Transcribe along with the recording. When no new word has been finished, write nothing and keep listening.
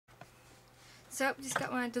what's up? Just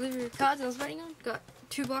got my delivery of cards I was waiting on. Got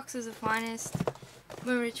 2 boxes of Finest,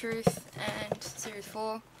 Moment of Truth, and Series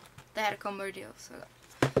 4. They had a combo deal, so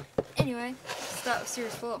I got. Anyway, let's start with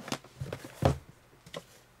Series 4.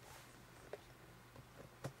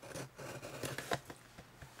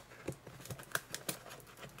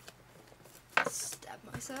 Stab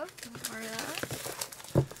myself, don't worry about that.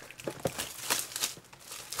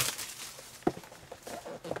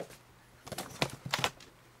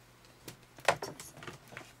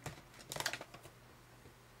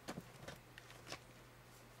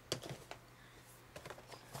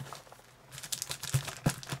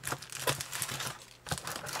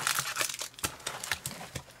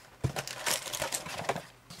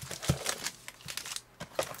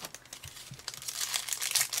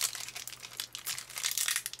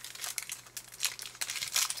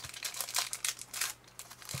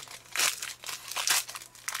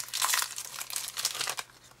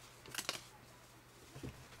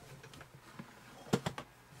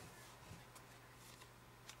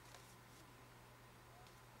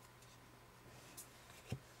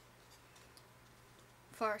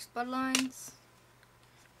 Forest Bloodlines,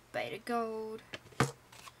 Beta Gold,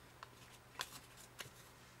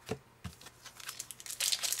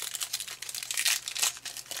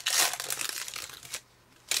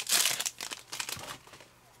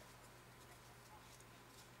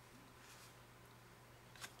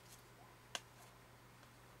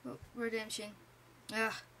 oh, Redemption,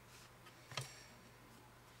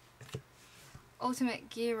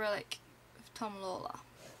 Ultimate Gear Relic of Tom Lawler.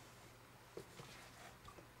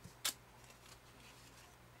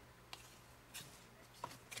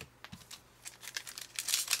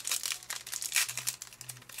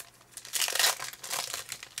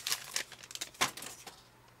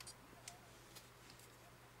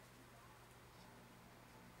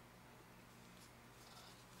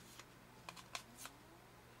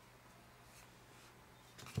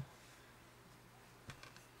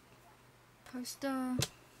 Poster,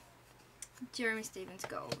 Jeremy Stevens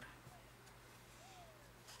Gold.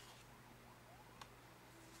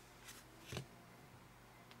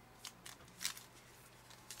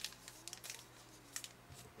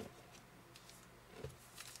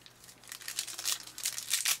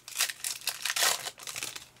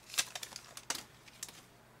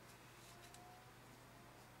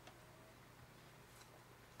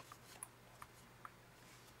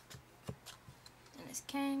 Dennis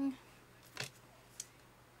King.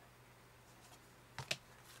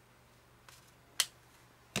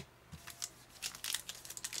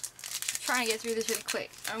 Trying to get through this really quick.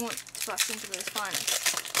 I want to bust into those Finest.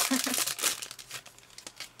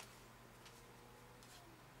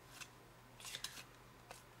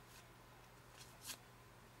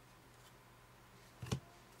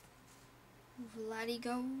 Vladdy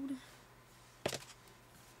Gold.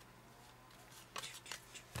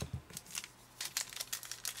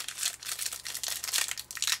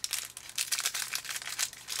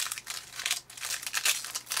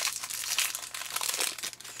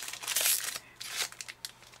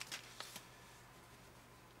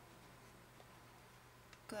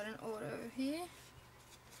 Got an auto here.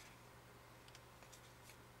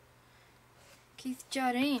 Keith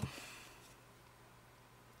Jardine.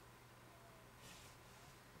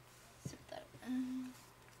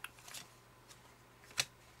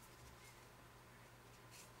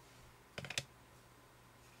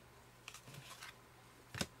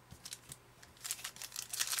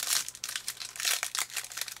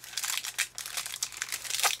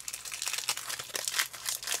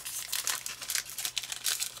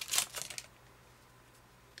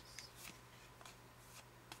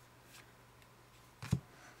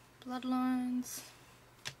 Bloodlines.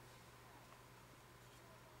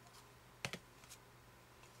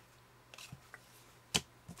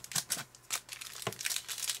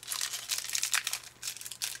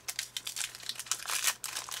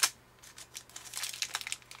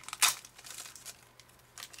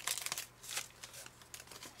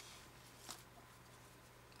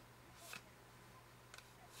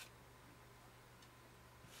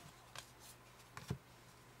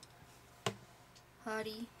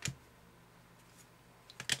 Hardy.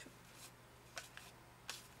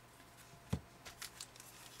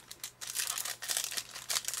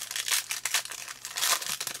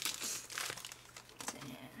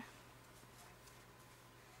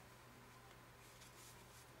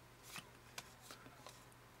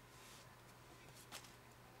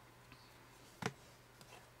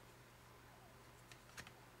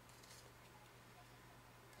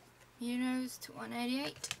 Unos to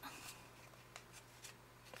 188.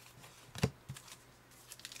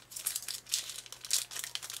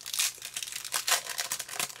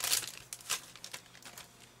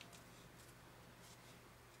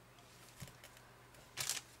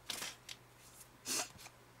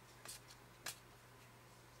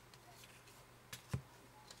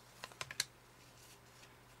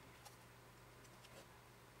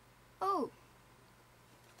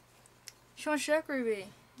 Sean Shirk Ruby.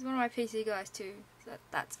 He's one of my PC guys too. So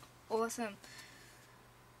that's awesome.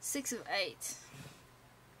 6 of 8.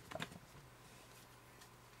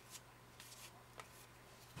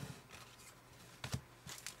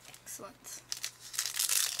 Excellent.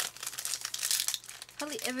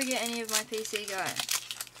 Hardly ever get any of my PC guys.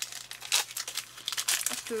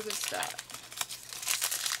 Off to a good start.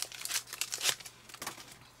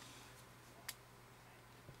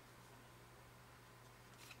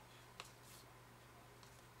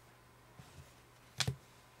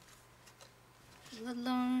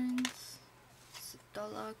 Bloodlines,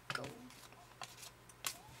 $1 gold.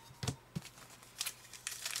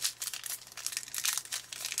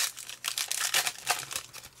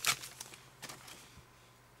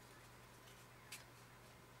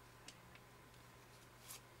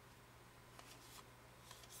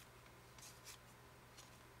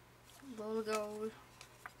 $1 gold.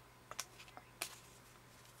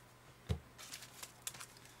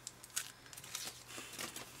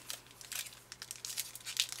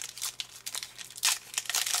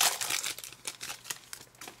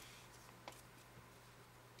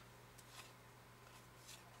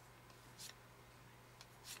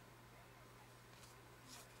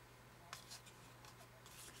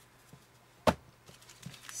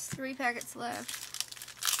 3 packets left.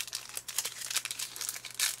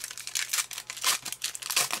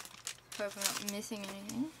 Hope I'm not missing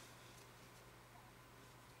anything.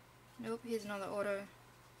 Nope, here's another auto.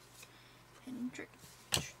 Hendrick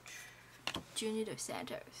Junior Dos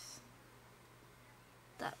Santos.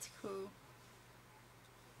 That's cool.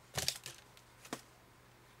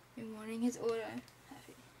 Been wanting his auto.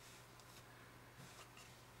 Happy.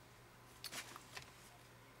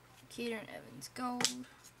 Kieran Evans gold.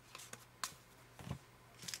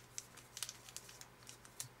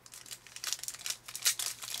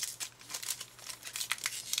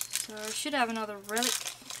 So I should have another relic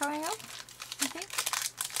coming up, I think.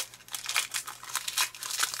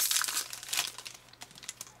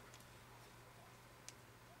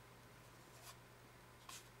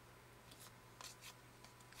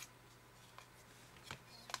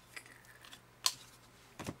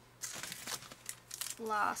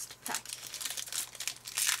 Last pack.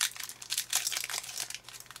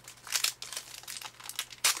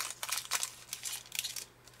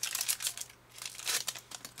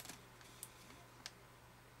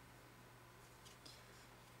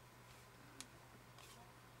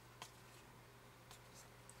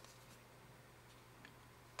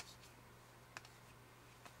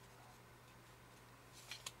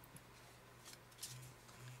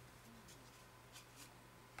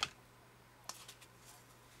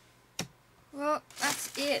 Well,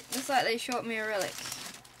 that's it. Looks like they short me a relic.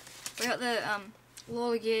 We got the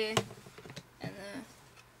Lawler gear and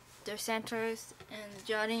the Dos Santos and the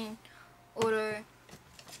Jardine auto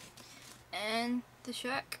and the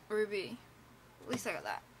Shirk Ruby. At least I got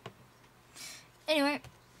that. Anyway,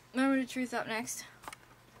 Moment of Truth up next.